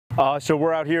So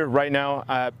we're out here right now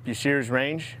at Bucierz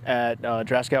range at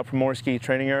Drawsko Pomorskie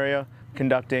Training Area,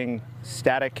 conducting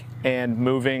static and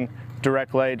moving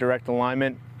direct lay, direct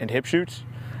alignment, and hip shoots.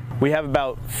 We have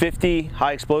about 50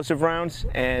 high explosive rounds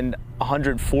and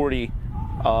 140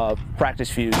 practice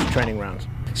fuse training rounds.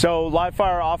 So live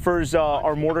fire offers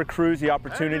our mortar crews the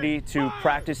opportunity to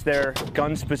practice their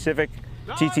gun-specific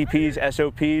TTPs,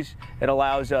 SOPs. It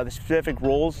allows the specific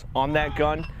roles on that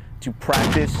gun to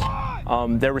practice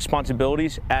their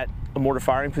responsibilities at a mortar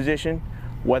firing position,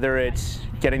 whether it's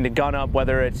getting the gun up,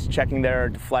 whether it's checking their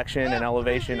deflection and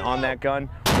elevation on that gun,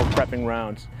 or prepping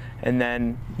rounds. And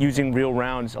then using real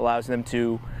rounds allows them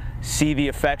to see the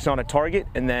effects on a target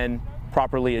and then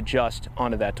properly adjust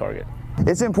onto that target.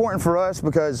 It's important for us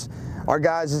because our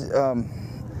guys,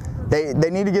 they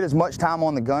need to get as much time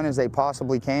on the gun as they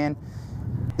possibly can.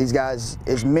 These guys,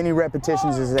 as many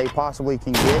repetitions as they possibly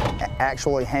can get,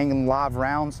 actually hanging live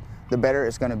rounds, the better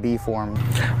it's going to be for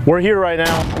them. We're here right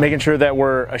now making sure that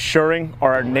we're assuring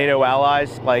our NATO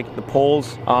allies, like the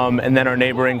Poles and then our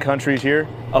neighboring countries here,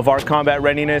 of our combat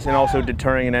readiness and also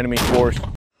deterring an enemy force.